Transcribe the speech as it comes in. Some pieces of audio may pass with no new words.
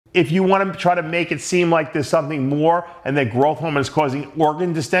if you want to try to make it seem like there's something more and that growth hormone is causing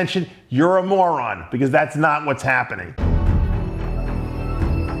organ distension, you're a moron, because that's not what's happening.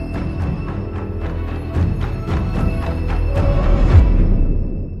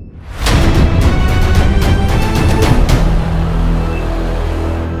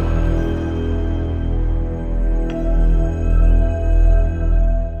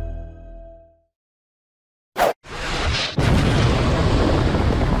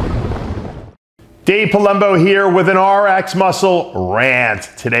 Dave Palumbo here with an RX Muscle rant.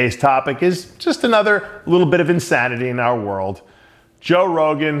 Today's topic is just another little bit of insanity in our world. Joe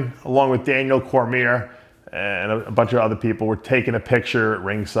Rogan, along with Daniel Cormier and a bunch of other people, were taking a picture at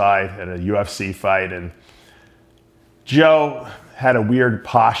ringside at a UFC fight, and Joe had a weird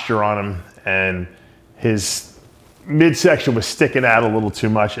posture on him, and his midsection was sticking out a little too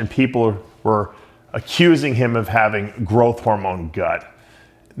much, and people were accusing him of having growth hormone gut.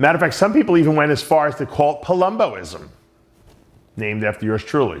 Matter of fact, some people even went as far as to call it Palumboism, named after yours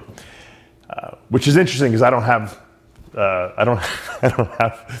truly, which is interesting because I don't have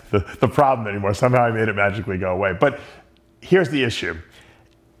the problem anymore. Somehow I made it magically go away. But here's the issue: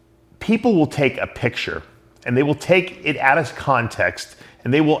 people will take a picture and they will take it out of context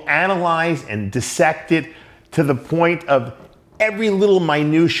and they will analyze and dissect it to the point of every little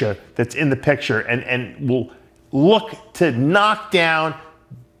minutia that's in the picture, and will look to knock down,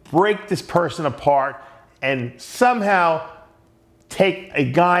 break this person apart, and somehow take a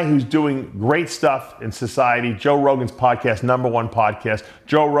guy who's doing great stuff in society. Joe Rogan's podcast, #1 podcast.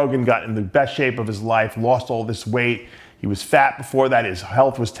 Joe Rogan got in the best shape of his life, lost all this weight. He was fat before that. His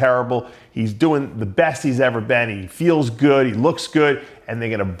health was terrible. He's doing the best he's ever been. He feels good. He looks good. And they're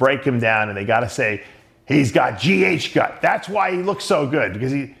going to break him down, and they got to say, he's got GH gut. That's why he looks so good,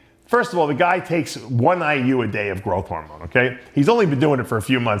 because first of all, the guy takes 1 IU a day of growth hormone, okay? He's only been doing it for a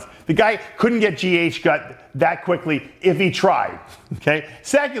few months. The guy couldn't get GH gut that quickly if he tried, okay?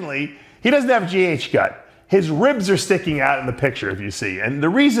 Secondly, he doesn't have GH gut. His ribs are sticking out in the picture, if you see. And the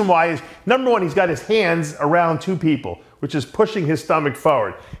reason why is, #1, he's got his hands around 2 people, which is pushing his stomach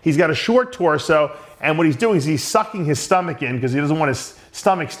forward. He's got a short torso, and what he's doing is he's sucking his stomach in because he doesn't want his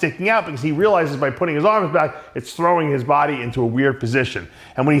stomach sticking out, because he realizes by putting his arms back, it's throwing his body into a weird position.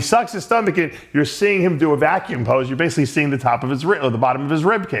 And when he sucks his stomach in, you're seeing him do a vacuum pose. You're basically seeing the top of his rib, or the bottom of his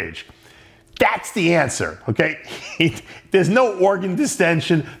rib cage. That's the answer, okay? There's no organ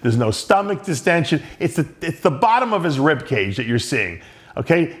distension. There's no stomach distension. It's the bottom of his rib cage that you're seeing,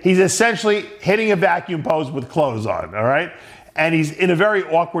 okay? He's essentially hitting a vacuum pose with clothes on, all right? And he's in a very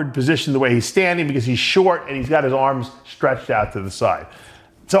awkward position the way he's standing, because he's short and he's got his arms stretched out to the side.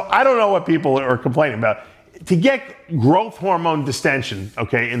 So I don't know what people are complaining about. To get growth hormone distension,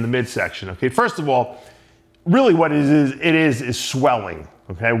 okay, in the midsection, okay, first of all, really what it is swelling,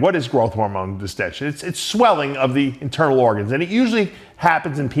 okay? What is growth hormone distension? It's swelling of the internal organs, and it usually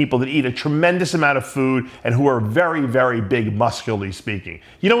happens in people that eat a tremendous amount of food and who are very, very big, muscularly speaking.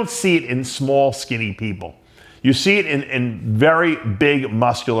 You don't see it in small, skinny people. You see it in very big,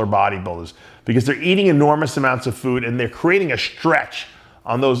 muscular bodybuilders, because they're eating enormous amounts of food and they're creating a stretch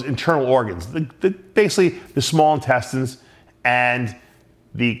on those internal organs, basically the small intestines and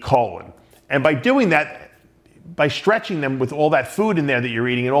the colon. And by doing that, by stretching them with all that food in there that you're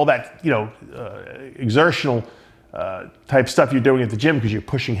eating and all that, exertional type stuff you're doing at the gym, because you're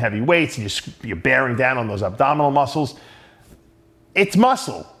pushing heavy weights and you're bearing down on those abdominal muscles, it's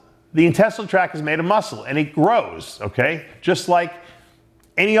muscle. The intestinal tract is made of muscle, and it grows, okay? Just like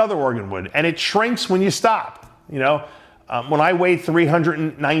any other organ would. And it shrinks when you stop, When I weighed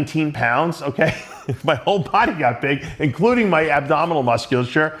 319 pounds, okay, my whole body got big, including my abdominal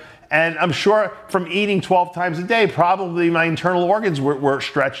musculature. And I'm sure from eating 12 times a day, probably my internal organs were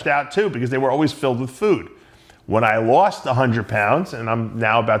stretched out too, because they were always filled with food. When I lost 100 pounds, and I'm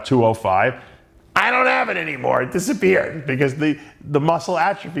now about 205, I don't have it anymore. It disappeared because the muscle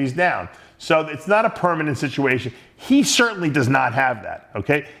atrophies down. So it's not a permanent situation. He certainly does not have that,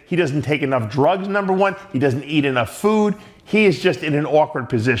 okay? He doesn't take enough drugs, #1. He doesn't eat enough food. He is just in an awkward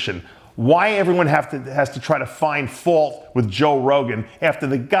position. Why everyone has to try to find fault with Joe Rogan after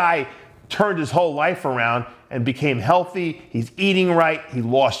the guy turned his whole life around and became healthy? He's eating right. He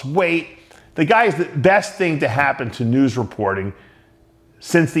lost weight. The guy is the best thing to happen to news reporting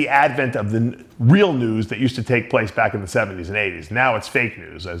since the advent of the real news that used to take place back in the 70s and 80s. Now it's fake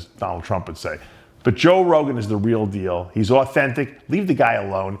news, as Donald Trump would say. But Joe Rogan is the real deal. He's authentic. Leave the guy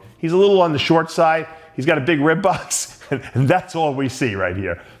alone. He's a little on the short side. He's got a big rib box, and that's all we see right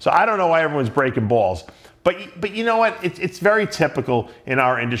here. So I don't know why everyone's breaking balls. But you know what? It's very typical in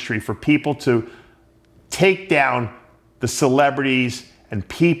our industry for people to take down the celebrities and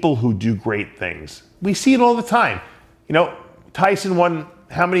people who do great things. We see it all the time. You know, Tyson won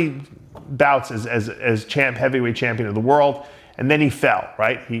how many bouts as heavyweight champion of the world, and then he fell,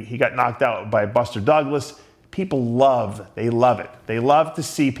 right? He got knocked out by Buster Douglas. People they love it. They love to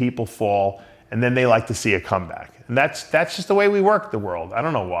see people fall, and then they like to see a comeback. And that's just the way we work the world. I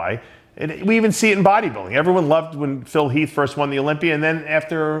don't know why. And we even see it in bodybuilding. Everyone loved when Phil Heath first won the Olympia, and then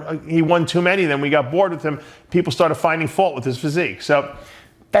after he won too many, then we got bored with him. People started finding fault with his physique. So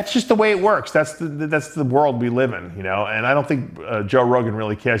that's just the way it works. That's the world we live in, you know. And I don't think Joe Rogan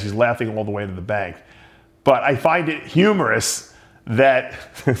really cares. He's laughing all the way to the bank. But I find it humorous that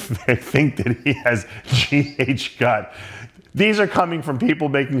they think that he has GH gut. These are coming from people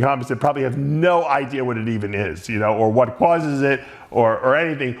making comments that probably have no idea what it even is, you know, or what causes it, or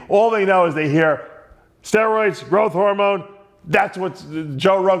anything. All they know is they hear steroids, growth hormone. That's what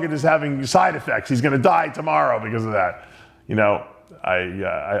Joe Rogan is having side effects. He's going to die tomorrow because of that. You know,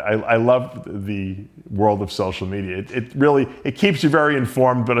 I love the world of social media. It keeps you very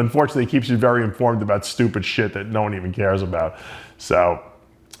informed, but unfortunately, it keeps you very informed about stupid shit that no one even cares about. So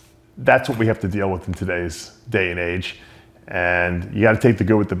that's what we have to deal with in today's day and age. And you got to take the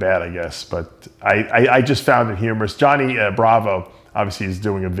good with the bad, I guess. But I just found it humorous. Johnny Bravo, obviously, is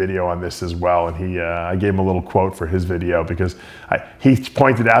doing a video on this as well. And I gave him a little quote for his video because he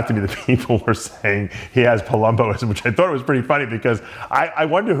pointed out to me that people were saying he has Palumboism, which I thought was pretty funny because I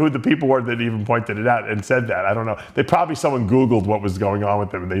wonder who the people were that even pointed it out and said that. I don't know. Someone Googled what was going on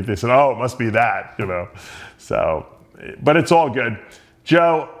with him, and they said, oh, it must be that, you know. So, but it's all good.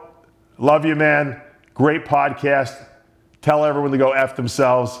 Joe, love you, man. Great podcast. Tell everyone to go F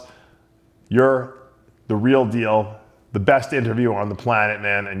themselves. You're the real deal, the best interviewer on the planet,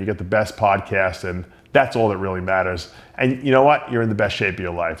 man, and you get the best podcast, and that's all that really matters. And you know what? You're in the best shape of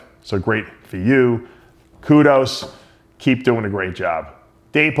your life. So great for you. Kudos. Keep doing a great job.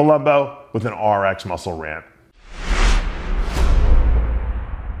 Dave Palumbo with an RX Muscle Rant.